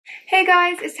Hey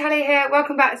guys, it's Talia here.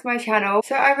 Welcome back to my channel.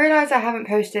 So I realised I haven't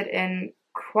posted in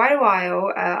quite a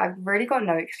while. I've really got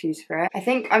no excuse for it. I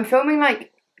think I'm filming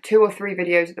like 2 or 3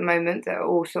 videos at the moment that are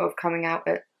all sort of coming out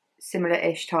at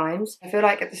similar-ish times. I feel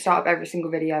like at the start of every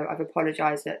single video I've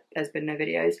apologised that there's been no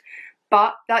videos.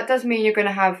 But that does mean you're going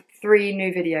to have 3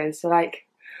 new videos. So like,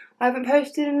 I haven't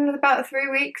posted in about 3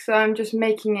 weeks, so I'm just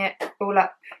making it all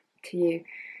up to you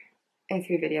in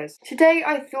 3 videos. Today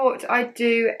I thought I'd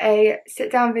do a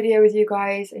sit down video with you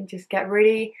guys and just get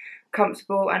really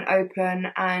comfortable and open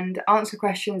and answer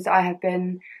questions that I have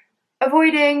been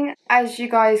avoiding. As you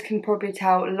guys can probably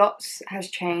tell, lots has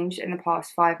changed in the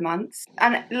past 5 months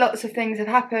and lots of things have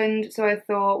happened, so I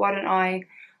thought, why don't I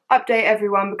update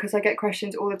everyone, because I get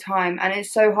questions all the time and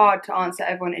it's so hard to answer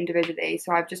everyone individually,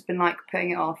 so I've just been like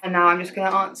putting it off, and now I'm just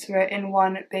going to answer it in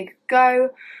one big go.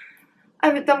 I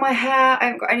haven't done my hair, I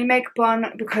haven't got any makeup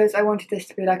on because I wanted this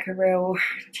to be like a real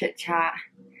chit chat,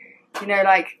 you know,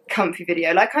 like comfy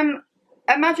video. Like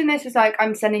imagine this as like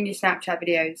I'm sending you Snapchat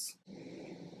videos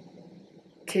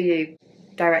to you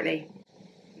directly,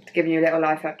 giving you a little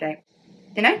life update,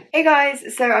 you know? Hey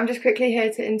guys, so I'm just quickly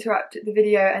here to interrupt the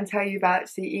video and tell you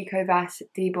about the EcoVas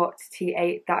D-Bot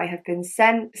T8 that I have been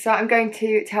sent. So I'm going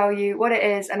to tell you what it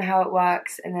is and how it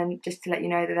works, and then just to let you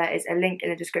know that there is a link in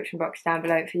the description box down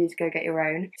below for you to go get your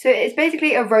own. So it's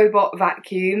basically a robot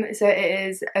vacuum. So it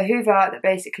is a hoover that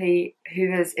basically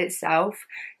hoovers itself.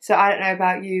 So I don't know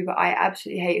about you, but I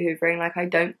absolutely hate hoovering. Like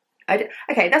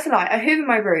okay, that's a lie. I hoover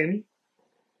my room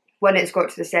when it's got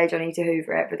to the stage I need to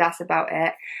hoover it, but that's about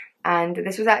it. And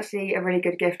this was actually a really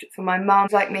good gift for my mum.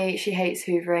 Like me, she hates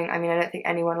hoovering. I mean, I don't think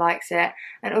anyone likes it.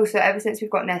 And also, ever since we've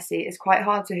got Nessie, it's quite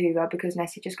hard to hoover because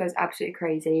Nessie just goes absolutely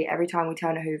crazy every time we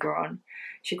turn a hoover on.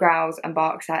 She growls and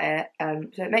barks at it,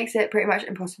 so it makes it pretty much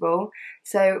impossible.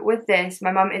 So with this,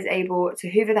 my mum is able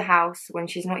to hoover the house when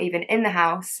she's not even in the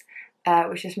house,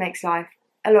 which just makes life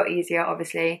a lot easier,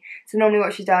 obviously. So normally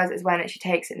what she does is when she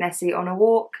takes Nessie on a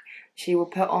walk, she will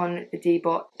put on the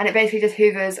D-Bot and it basically just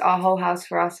hoovers our whole house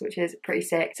for us, which is pretty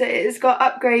sick. So it's got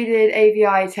upgraded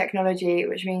AVI technology,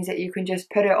 which means that you can just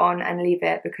put it on and leave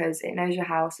it because it knows your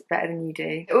house better than you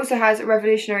do. It also has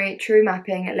revolutionary true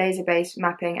mapping, laser-based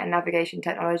mapping and navigation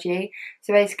technology.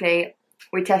 So basically,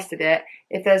 we tested it.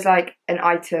 If there's like an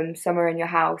item somewhere in your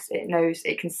house, it knows,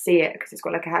 it can see it because it's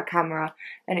got like a camera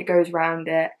and it goes around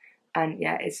it. And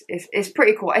yeah, it's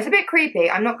pretty cool. It's a bit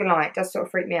creepy, I'm not gonna lie, it does sort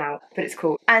of freak me out, but it's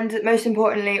cool. And most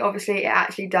importantly, obviously, it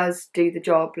actually does do the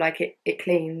job. Like it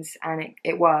cleans and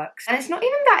it works. And it's not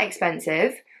even that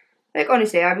expensive. Like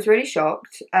honestly, I was really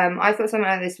shocked. I thought something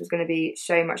like this was gonna be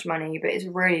so much money, but it's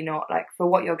really not. Like for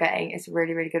what you're getting, it's a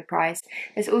really, really good price.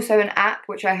 There's also an app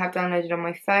which I have downloaded on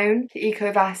my phone, the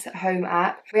EcoVas Home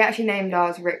app. We actually named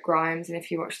ours Rick Grimes, and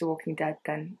if you watch The Walking Dead,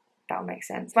 then that'll make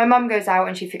sense. If my mum goes out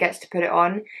and she forgets to put it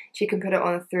on, she can put it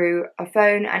on through a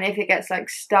phone, and if it gets like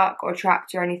stuck or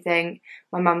trapped or anything,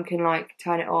 my mum can like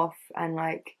turn it off and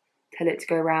like tell it to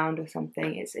go around or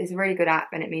something. It's a really good app,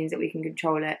 and it means that we can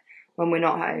control it when we're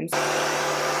not home.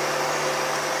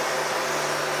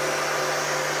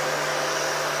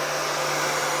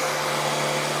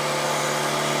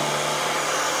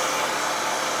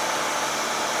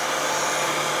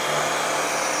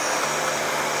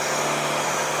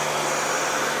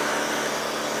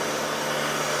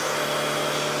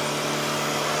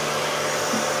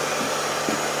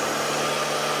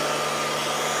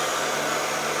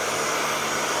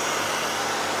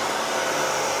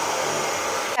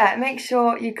 Yeah, make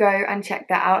sure you go and check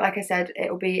that out. Like I said,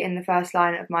 it will be in the first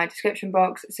line of my description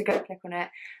box, so go click on it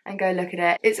and go look at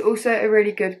it. It's also a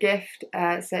really good gift,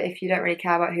 so if you don't really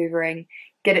care about hoovering,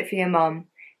 get it for your mum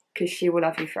because she will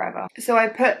love you forever. So I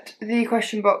put the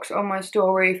question box on my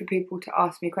story for people to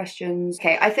ask me questions.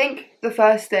 Okay, I think the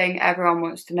first thing everyone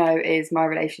wants to know is my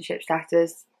relationship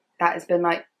status. That has been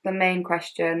like the main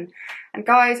question. And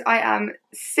guys, I am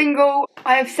single.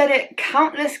 I have said it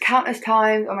countless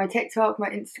times on my TikTok, my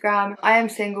Instagram. I am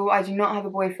single. I do not have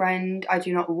a boyfriend. I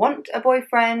do not want a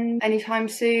boyfriend anytime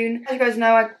soon. As you guys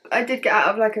know, I did get out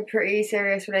of like a pretty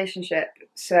serious relationship.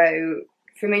 So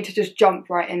for me to just jump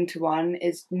right into one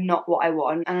is not what I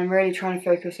want. And I'm really trying to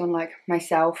focus on like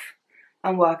myself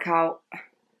and work out.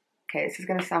 Okay, this is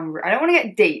gonna sound rude. I don't want to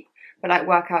get deep, but like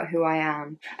work out who I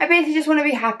am. I basically just want to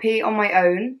be happy on my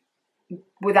own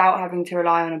without having to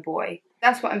rely on a boy.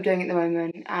 That's what I'm doing at the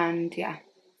moment, and yeah,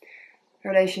 a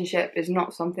relationship is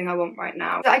not something I want right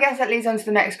now. So I guess that leads on to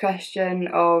the next question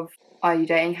of, are you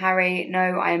dating Harry? No,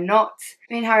 I am not.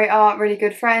 Me and Harry are really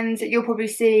good friends. You'll probably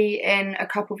see in a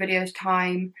couple videos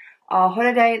time our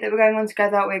holiday that we're going on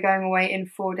together. We're going away in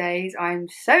 4 days. I'm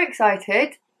so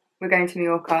excited. We're going to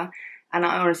Mallorca. and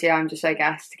I'm just so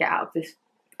gassed to get out of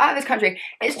this country.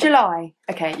 It's July.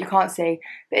 Okay, you can't see,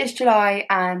 but it's July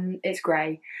and it's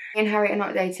grey. Me and Harry are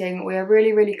not dating. We are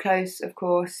really, really close, of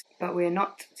course, but we are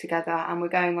not together, and we're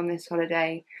going on this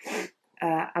holiday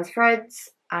as friends,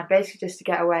 and basically just to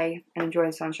get away and enjoy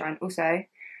the sunshine. Also,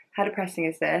 how depressing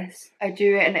is this? I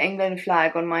drew an England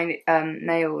flag on my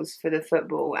nails for the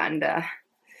football, and yeah,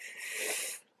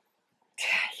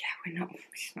 we're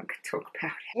just not going to talk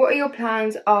about it. What are your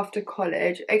plans after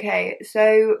college? Okay,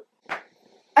 so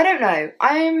I don't know.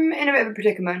 I'm in a bit of a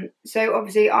predicament. So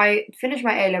obviously I finished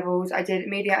my A-levels. I did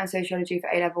media and sociology for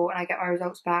A-level, and I get my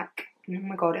results back, oh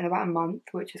my god, in about a month,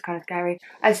 which is kind of scary.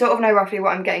 I sort of know roughly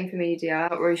what I'm getting for media.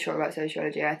 I'm not really sure about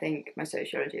sociology. I think my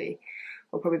sociology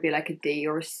will probably be like a D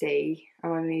or a C,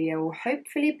 and my media will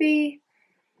hopefully be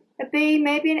a B,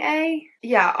 maybe an A.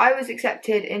 Yeah, I was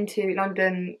accepted into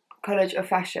London College of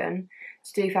Fashion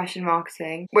to do fashion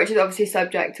marketing, which is obviously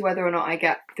subject to whether or not I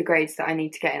get the grades that I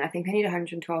need to get in. I think I need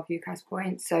 112 UCAS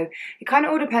points, so it kind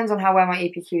of all depends on how well my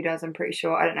EPQ does, I'm pretty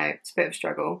sure. I don't know, it's a bit of a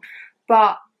struggle.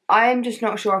 But I'm just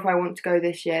not sure if I want to go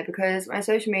this year, because my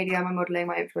social media, my modelling,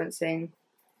 my influencing,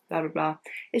 blah, blah, blah,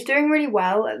 it's doing really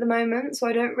well at the moment, so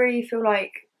I don't really feel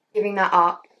like giving that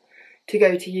up to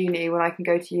go to uni when I can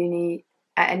go to uni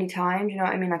at any time, do you know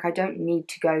what I mean? Like, I don't need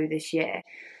to go this year.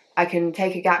 I can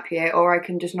take a gap year, or I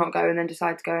can just not go and then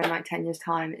decide to go in like 10 years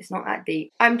time. It's not that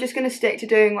deep. I'm just going to stick to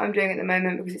doing what I'm doing at the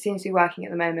moment because it seems to be working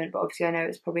at the moment, but obviously I know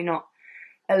it's probably not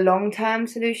a long-term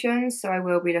solution, so I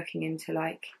will be looking into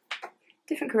like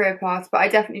different career paths, but I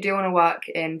definitely do want to work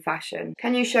in fashion.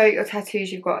 Can you show your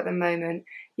tattoos you've got at the moment?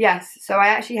 Yes, so I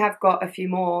actually have got a few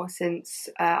more since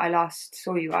I last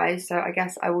saw you guys, so I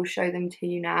guess I will show them to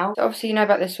you now. So obviously you know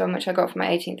about this one, which I got for my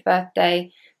 18th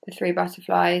birthday, the 3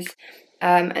 butterflies.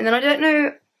 And then I don't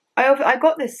know, I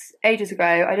got this ages ago.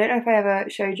 I don't know if I ever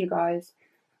showed you guys.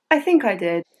 I think I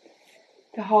did.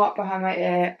 The heart behind my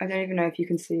ear. I don't even know if you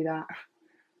can see that.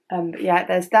 But yeah,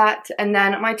 there's that. And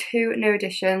then my 2 new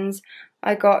additions.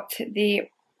 I got the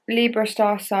Libra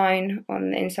star sign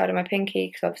on the inside of my pinky,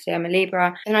 because obviously I'm a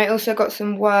Libra. And I also got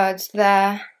some words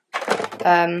there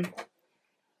on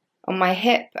my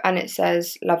hip, and it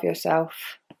says, love yourself.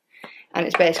 And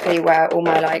it's basically where all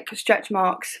my like stretch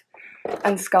marks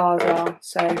and scars are,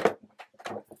 so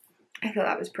I thought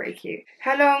that was pretty cute.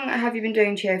 How long have you been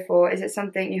doing cheer for? Is it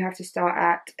something you have to start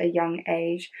at a young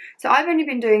age? So I've only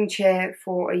been doing cheer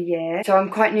for a year, so I'm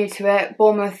quite new to it.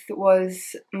 Bournemouth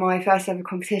was my first ever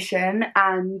competition,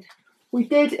 and we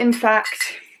did in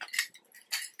fact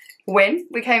win.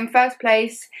 We came first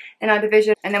place in our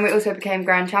division, and then we also became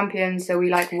grand champions, so we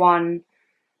like won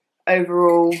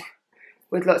overall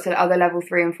with lots of other level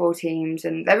 3 and 4 teams,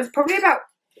 and there was probably about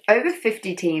over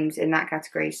 50 teams in that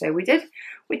category, so we did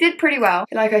pretty well.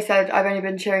 Like I said, I've only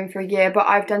been cheering for a year, but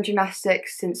I've done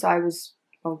gymnastics since I was,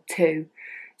 well, 2.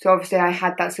 So obviously I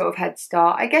had that sort of head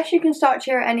start. I guess you can start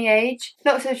cheer at any age.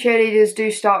 Lots of cheerleaders do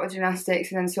start with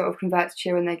gymnastics and then sort of convert to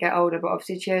cheer when they get older, but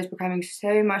obviously cheer is becoming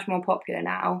so much more popular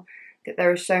now that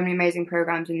there are so many amazing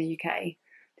programs in the UK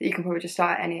that you can probably just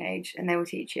start at any age and they will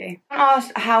teach you. I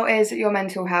asked, how is your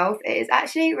mental health? It is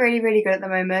actually really, really good at the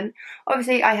moment.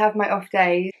 Obviously I have my off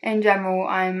days. In general,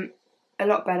 I'm a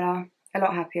lot better, a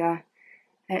lot happier,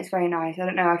 and it's very nice. I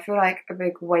don't know, I feel like a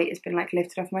big weight has been like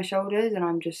lifted off my shoulders, and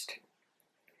I'm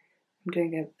doing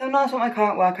good. Someone asked what my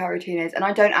current workout routine is, and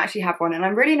I don't actually have one, and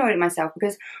I'm really annoyed at myself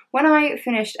because when I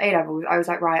finished A-levels, I was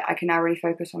like, right, I can now really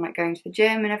focus on like going to the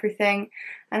gym and everything,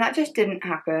 and that just didn't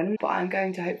happen. But I'm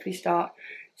going to hopefully start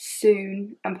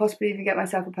soon and possibly even get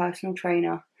myself a personal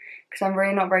trainer, because I'm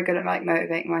really not very good at like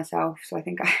motivating myself, so I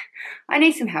think I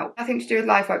need some help. Nothing to do with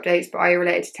life updates, but are you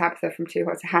related to Tabitha from Too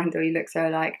Hot to Handle? You look so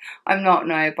alike. I'm not,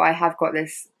 no, but I have got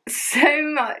this so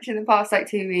much in the past like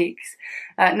 2 weeks.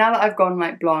 Now that I've gone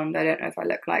like blonde, I don't know if I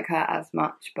look like her as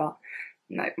much, but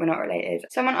no, we're not related.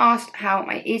 Someone asked how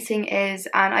my eating is,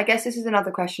 and I guess this is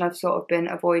another question I've sort of been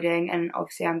avoiding, and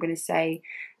obviously I'm going to say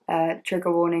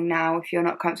trigger warning now. If you're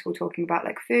not comfortable talking about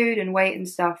like food and weight and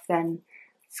stuff, then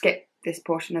skip this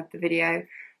portion of the video.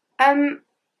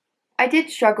 I did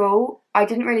struggle. I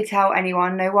didn't really tell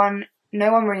anyone.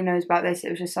 No one really knows about this.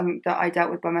 It was just something that I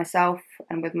dealt with by myself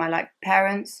and with my like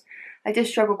parents. I did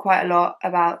struggle quite a lot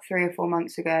about 3 or 4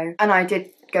 months ago, and I did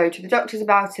go to the doctors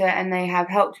about it, and they have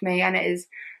helped me, and it is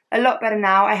a lot better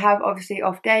now. I have obviously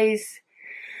off days,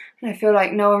 and I feel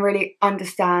like no one really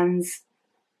understands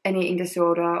an eating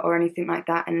disorder or anything like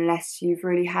that unless you've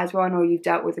really had one or you've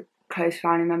dealt with a close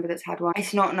family member that's had one.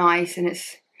 It's not nice, and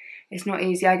it's not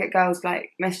easy. I get girls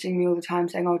like messaging me all the time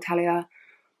saying, oh Talia,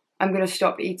 I'm going to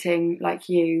stop eating like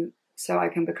you so I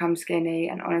can become skinny,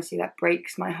 and honestly that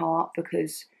breaks my heart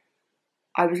because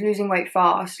I was losing weight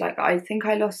fast. Like, I think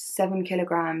I lost 7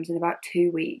 kilograms in about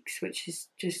 2 weeks, which is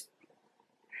just,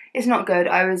 it's not good.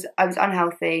 I was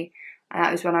unhealthy, and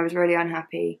that was when I was really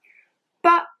unhappy.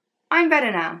 But I'm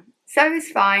better now, so it's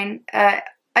fine. I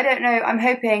don't know, I'm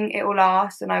hoping it will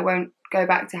last and I won't go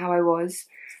back to how I was.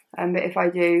 But if I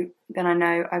do, then I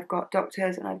know I've got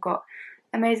doctors and I've got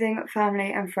amazing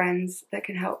family and friends that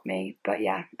can help me. But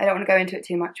yeah, I don't want to go into it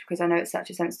too much because I know it's such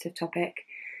a sensitive topic.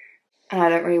 And I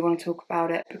don't really want to talk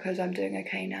about it because I'm doing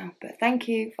okay now. But thank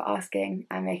you for asking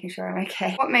and making sure I'm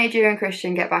okay. What made you and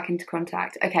Christian get back into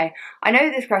contact? Okay, I know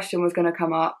this question was going to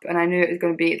come up and I knew it was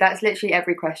going to be, that's literally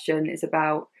every question is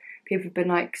about. People have been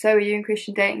like, so are you and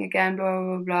Christian dating again, blah,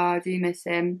 blah, blah, blah, do you miss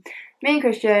him? Me and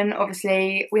Christian,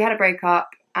 obviously, we had a breakup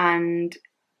and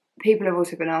people have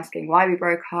also been asking why we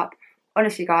broke up.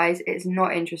 Honestly, guys, it's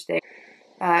not interesting.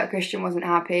 Christian wasn't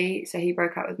happy, so he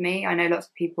broke up with me. I know lots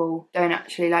of people don't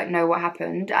actually know what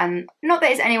happened, and not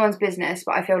that it's anyone's business,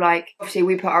 but I feel like obviously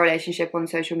we put our relationship on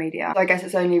social media, so I guess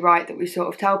it's only right that we sort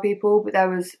of tell people.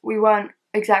 But we weren't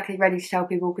exactly ready to tell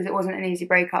people because it wasn't an easy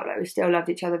breakup. Like, we still loved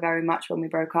each other very much when we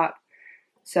broke up,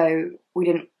 so we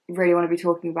didn't really want to be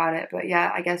talking about it. But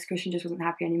yeah, I guess Christian just wasn't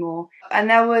happy anymore, and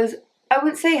there was, I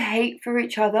wouldn't say hate for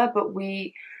each other, but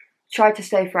we tried to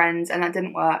stay friends and that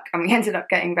didn't work, and we ended up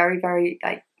getting very, very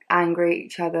angry at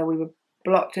each other. We were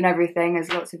blocked and everything,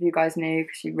 as lots of you guys knew,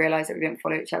 because you realised that we didn't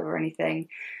follow each other or anything.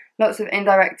 Lots of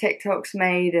indirect TikToks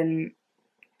made and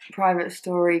private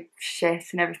story shit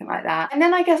and everything like that. And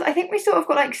then I think we sort of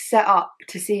got set up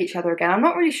to see each other again. I'm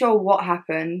not really sure what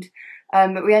happened,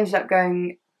 but we ended up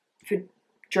going for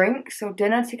drinks or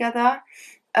dinner together,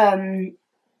 and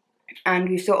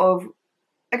we sort of,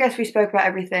 I guess we spoke about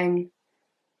everything,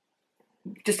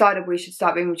 decided we should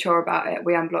start being mature about it.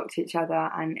 We unblocked each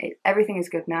other and everything is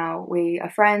good now. We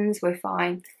are friends, we're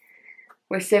fine,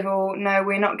 we're civil. No,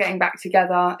 we're not getting back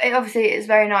together. Obviously it's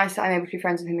very nice that I'm able to be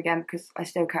friends with him again because I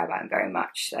still care about him very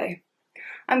much, so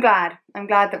I'm glad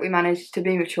that we managed to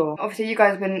be mature. Obviously you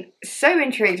guys have been so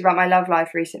intrigued about my love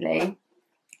life recently,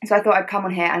 so I thought I'd come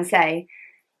on here and say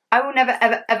I will never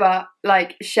ever ever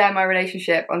share my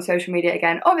relationship on social media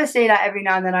again. Obviously every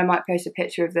now and then I might post a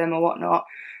picture of them or whatnot,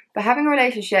 but having a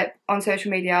relationship on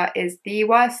social media is the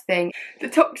worst thing. The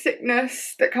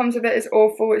toxicness that comes with it is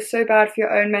awful. It's so bad for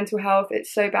your own mental health.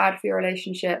 It's so bad for your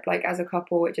relationship. As a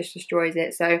couple, it just destroys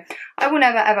it. So I will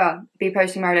never ever be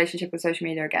posting my relationship on social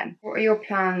media again. What are your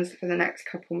plans for the next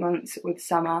couple months with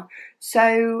summer?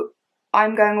 So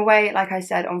I'm going away, like I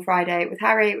said, on Friday with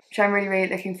Harry, which I'm really, really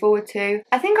looking forward to.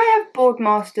 I think I have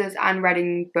Boardmasters and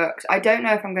Reading booked. I don't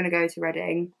know if I'm going to go to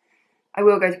Reading. I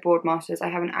will go to Boardmasters. I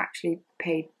haven't actually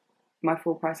paid my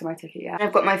full price of my ticket yet.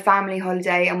 I've got my family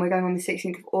holiday and we're going on the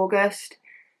 16th of August.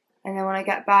 And then when I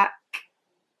get back,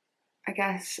 I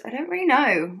guess, I don't really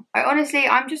know.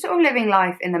 I'm just sort of living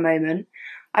life in the moment.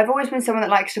 I've always been someone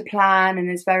that likes to plan and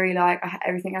is very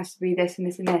everything has to be this and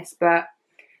this and this. But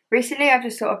recently I've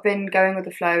just sort of been going with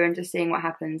the flow and just seeing what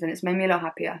happens, and it's made me a lot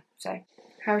happier. So,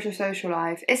 how's your social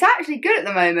life? It's actually good at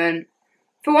the moment.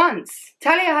 For once.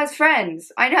 Talia has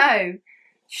friends. I know.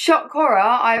 Shock horror,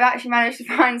 I've actually managed to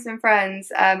find some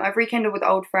friends. I've rekindled with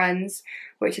old friends,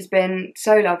 which has been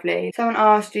so lovely. Someone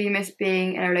asked, do you miss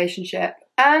being in a relationship?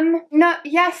 No,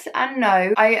 yes and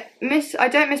no. I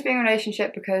don't miss being in a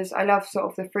relationship because I love sort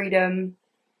of the freedom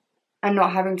and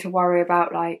not having to worry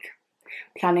about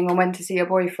planning on when to see your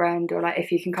boyfriend or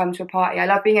if you can come to a party. I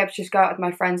love being able to just go out with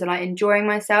my friends and enjoying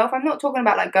myself. I'm not talking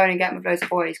about going and getting with loads of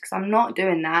boys because I'm not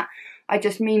doing that. I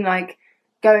just mean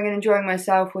going and enjoying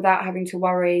myself without having to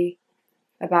worry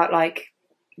about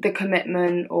the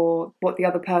commitment or what the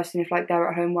other person, if they're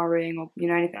at home worrying or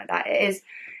anything like that. It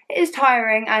is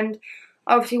tiring, and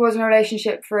I obviously was in a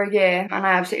relationship for a year and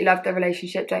I absolutely loved the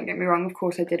relationship, don't get me wrong, of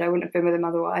course I did, I wouldn't have been with him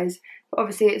otherwise. But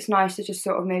obviously it's nice to just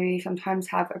sort of maybe sometimes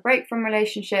have a break from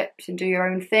relationships and do your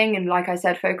own thing and, like I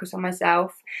said, focus on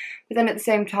myself. But then at the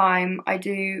same time I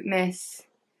do miss,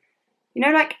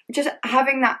 just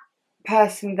having that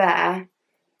person there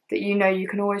that you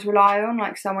can always rely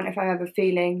on, someone, if I'm ever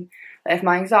feeling, if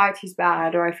my anxiety's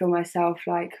bad or I feel myself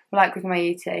with my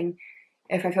eating,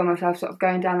 if I feel myself sort of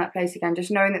going down that place again,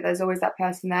 just knowing that there's always that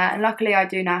person there. And luckily I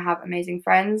do now have amazing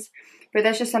friends, but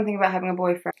there's just something about having a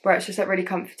boyfriend where it's just really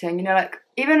comforting,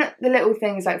 even the little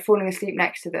things falling asleep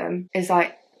next to them is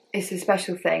it's a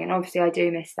special thing, and obviously I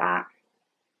do miss that,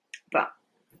 but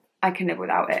I can live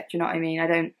without it, do you know what I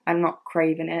mean? I'm not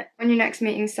craving it. When you're next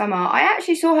meeting Summer, I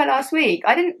actually saw her last week.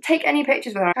 I didn't take any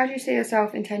pictures with her. How do you see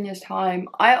yourself in 10 years time?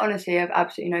 I honestly have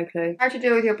absolutely no clue. How to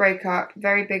deal with your breakup?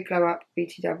 Very big glow up,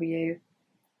 BTW.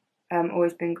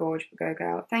 Always been gorge, but go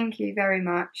girl. Thank you very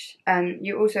much.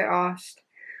 You also asked,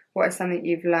 what is something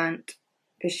you've learnt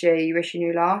this year you wish you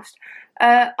knew last?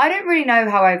 I don't really know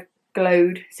how I've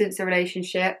glowed since the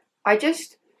relationship. Like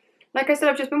I said,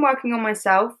 I've just been working on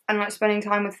myself and like spending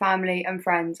time with family and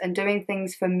friends and doing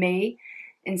things for me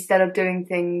instead of doing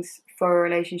things for a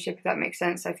relationship, if that makes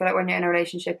sense. I feel like when you're in a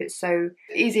relationship, it's so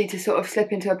easy to sort of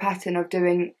slip into a pattern of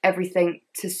doing everything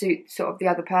to suit sort of the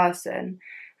other person.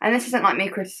 And this isn't like me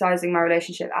criticising my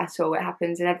relationship at all. It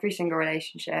happens in every single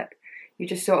relationship. You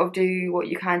just sort of do what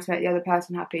you can to make the other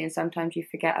person happy, and sometimes you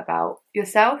forget about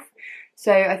yourself.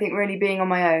 So I think really being on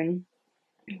my own,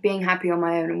 being happy on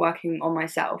my own and working on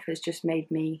myself has just made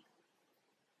me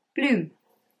bloom,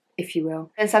 if you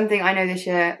will. And something I know this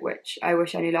year, which I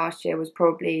wish I knew last year, was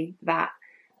probably that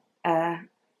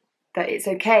that it's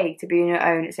okay to be on your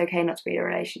own. It's okay not to be in a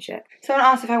relationship. Someone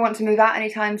asked if I want to move out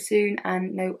anytime soon,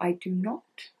 and no, I do not.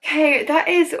 Okay, that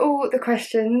is all the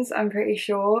questions, I'm pretty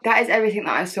sure. That is everything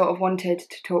that I sort of wanted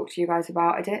to talk to you guys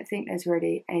about. I don't think there's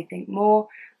really anything more.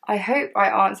 I hope I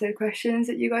answered questions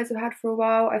that you guys have had for a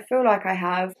while. I feel like I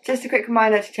have. Just a quick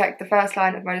reminder to check the first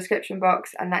line of my description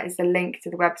box, and that is the link to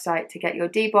the website to get your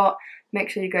D-bot. Make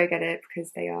sure you go get it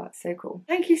because they are so cool.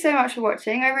 Thank you so much for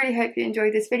watching. I really hope you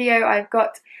enjoyed this video. I've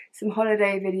got some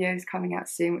holiday videos coming out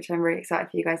soon, which I'm really excited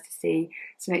for you guys to see.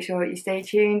 So make sure that you stay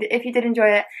tuned. If you did enjoy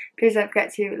it, please don't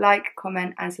forget to like,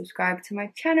 comment and subscribe to my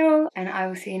channel, and I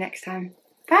will see you next time.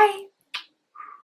 Bye!